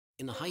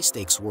In the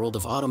high-stakes world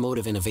of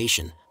automotive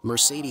innovation,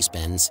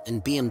 Mercedes-Benz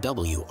and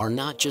BMW are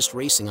not just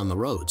racing on the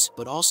roads,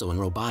 but also in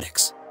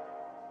robotics.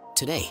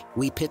 Today,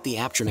 we pit the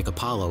Apptronik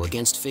Apollo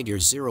against Figure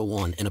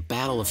 01 in a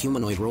battle of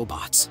humanoid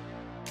robots.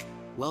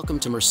 Welcome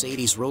to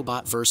Mercedes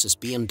Robot versus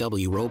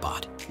BMW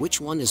Robot. Which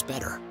one is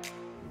better?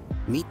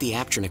 Meet the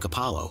Apptronik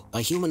Apollo,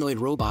 a humanoid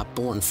robot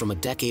born from a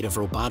decade of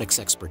robotics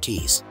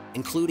expertise,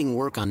 including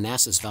work on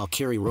NASA's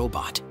Valkyrie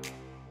robot.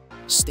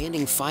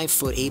 Standing 5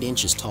 foot 8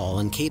 inches tall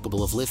and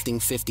capable of lifting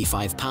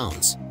 55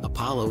 pounds,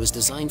 Apollo is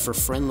designed for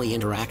friendly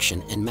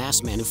interaction and mass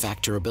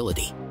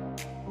manufacturability.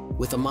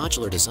 With a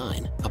modular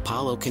design,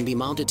 Apollo can be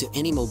mounted to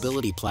any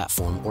mobility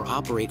platform or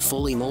operate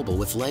fully mobile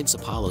with legs.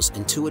 Apollo's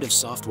intuitive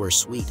software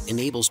suite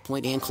enables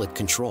point-and-click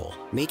control,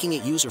 making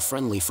it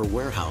user-friendly for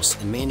warehouse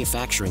and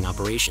manufacturing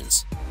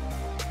operations.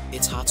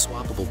 Its hot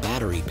swappable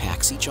battery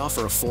packs each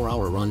offer a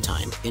 4-hour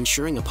runtime,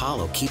 ensuring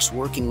Apollo keeps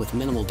working with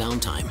minimal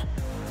downtime.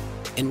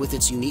 And with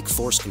its unique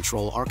force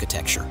control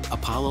architecture,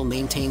 Apollo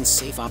maintains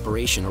safe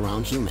operation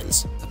around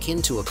humans,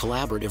 akin to a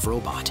collaborative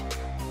robot.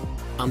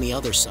 On the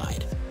other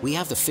side, we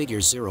have the Figure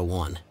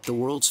 01, the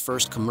world's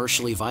first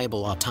commercially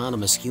viable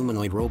autonomous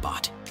humanoid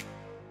robot.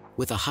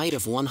 With a height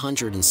of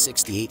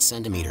 168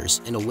 centimeters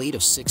and a weight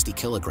of 60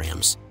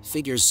 kilograms,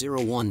 Figure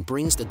 01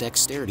 brings the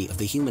dexterity of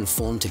the human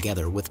form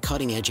together with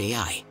cutting-edge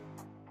AI.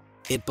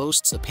 It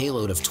boasts a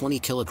payload of 20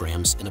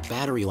 kilograms and a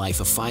battery life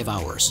of 5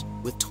 hours,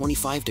 with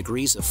 25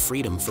 degrees of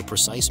freedom for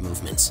precise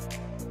movements.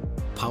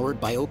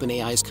 Powered by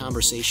OpenAI's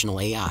conversational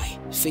AI,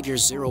 Figure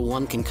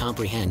 01 can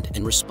comprehend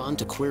and respond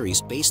to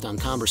queries based on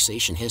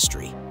conversation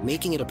history,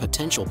 making it a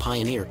potential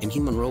pioneer in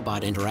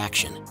human-robot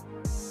interaction.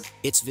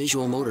 Its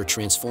visuomotor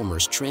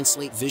transformers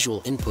translate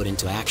visual input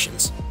into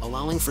actions,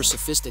 allowing for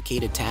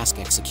sophisticated task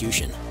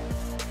execution.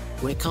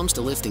 When it comes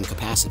to lifting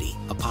capacity,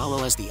 Apollo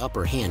has the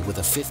upper hand with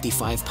a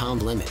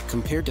 55-pound limit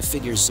compared to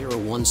Figure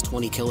 01's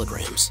 20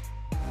 kilograms.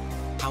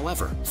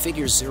 However,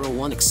 Figure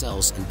 01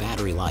 excels in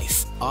battery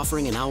life,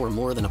 offering an hour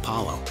more than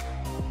Apollo.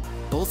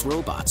 Both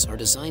robots are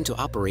designed to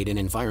operate in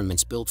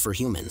environments built for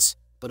humans,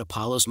 but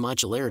Apollo's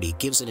modularity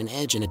gives it an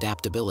edge in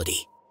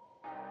adaptability.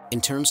 In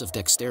terms of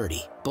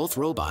dexterity, both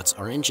robots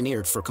are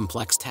engineered for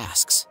complex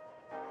tasks.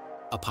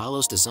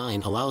 Apollo's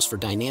design allows for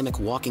dynamic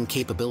walking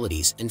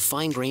capabilities and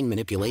fine-grained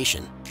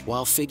manipulation,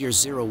 while Figure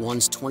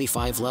 01's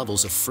 25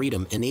 levels of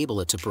freedom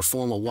enable it to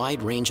perform a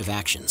wide range of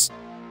actions.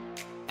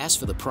 As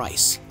for the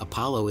price,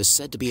 Apollo is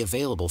said to be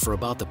available for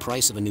about the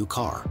price of a new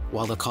car,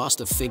 while the cost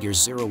of Figure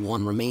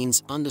 01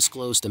 remains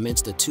undisclosed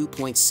amidst a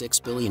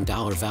 $2.6 billion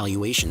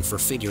valuation for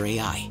Figure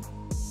AI.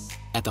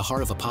 At the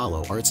heart of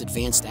Apollo are its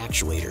advanced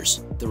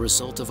actuators, the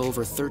result of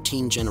over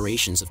 13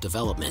 generations of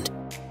development.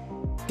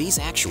 These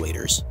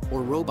actuators,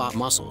 or robot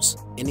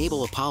muscles,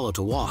 enable Apollo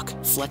to walk,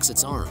 flex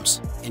its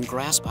arms, and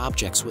grasp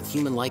objects with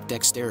human-like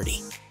dexterity.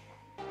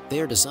 They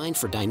are designed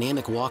for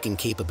dynamic walking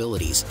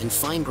capabilities and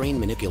fine-grained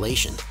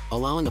manipulation,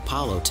 allowing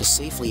Apollo to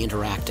safely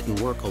interact and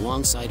work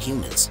alongside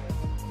humans.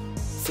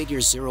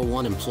 Figure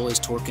 01 employs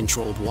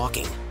torque-controlled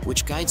walking,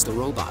 which guides the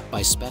robot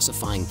by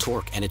specifying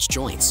torque at its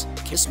joints.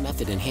 This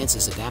method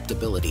enhances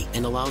adaptability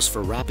and allows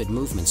for rapid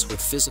movements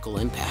with physical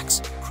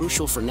impacts,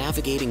 crucial for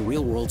navigating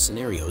real-world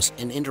scenarios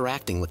and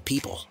interacting with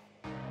people.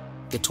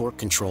 The torque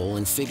control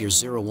in Figure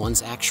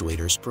 01's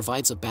actuators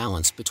provides a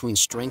balance between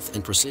strength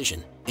and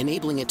precision,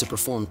 enabling it to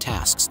perform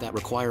tasks that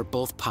require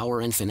both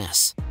power and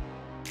finesse.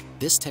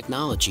 This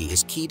technology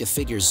is key to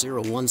Figure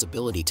 01's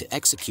ability to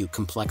execute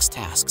complex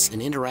tasks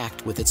and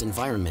interact with its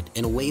environment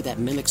in a way that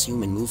mimics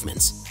human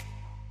movements.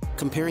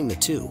 Comparing the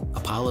two,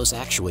 Apollo's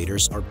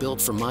actuators are built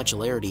for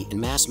modularity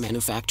and mass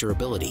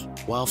manufacturability,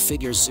 while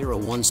Figure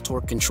 01's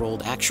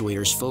torque-controlled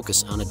actuators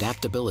focus on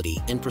adaptability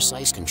and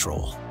precise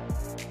control.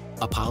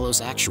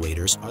 Apollo's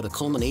actuators are the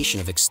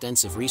culmination of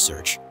extensive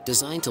research,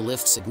 designed to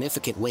lift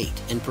significant weight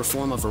and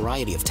perform a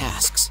variety of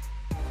tasks.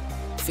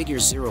 Figure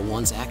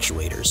 01's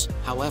actuators,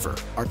 however,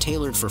 are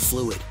tailored for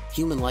fluid,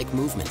 human-like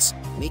movements,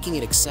 making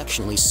it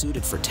exceptionally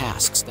suited for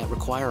tasks that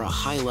require a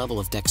high level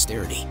of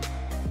dexterity.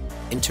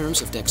 In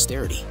terms of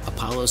dexterity,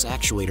 Apollo's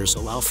actuators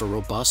allow for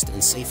robust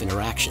and safe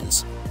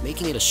interactions,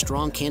 making it a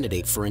strong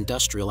candidate for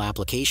industrial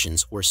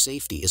applications where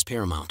safety is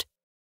paramount.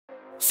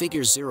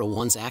 Figure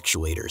 01's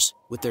actuators,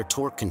 with their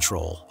torque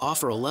control,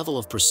 offer a level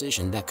of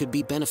precision that could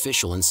be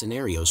beneficial in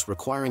scenarios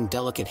requiring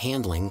delicate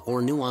handling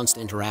or nuanced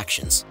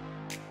interactions.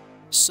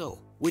 So,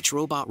 which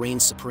robot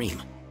reigns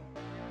supreme?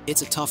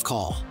 It's a tough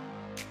call.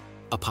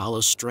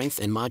 Apollo's strength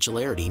and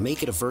modularity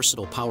make it a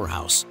versatile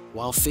powerhouse,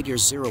 while Figure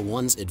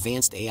 01's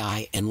advanced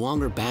AI and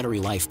longer battery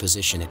life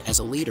position it as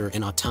a leader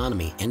in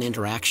autonomy and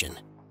interaction.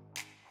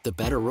 The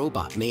better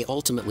robot may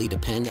ultimately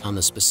depend on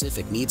the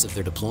specific needs of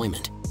their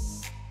deployment.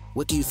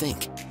 What do you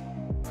think?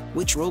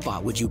 Which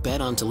robot would you bet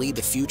on to lead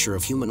the future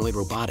of humanoid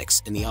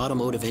robotics in the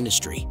automotive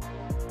industry?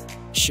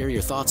 Share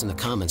your thoughts in the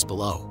comments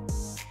below.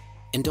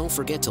 And don't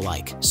forget to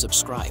like,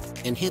 subscribe,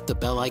 and hit the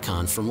bell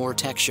icon for more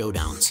tech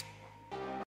showdowns.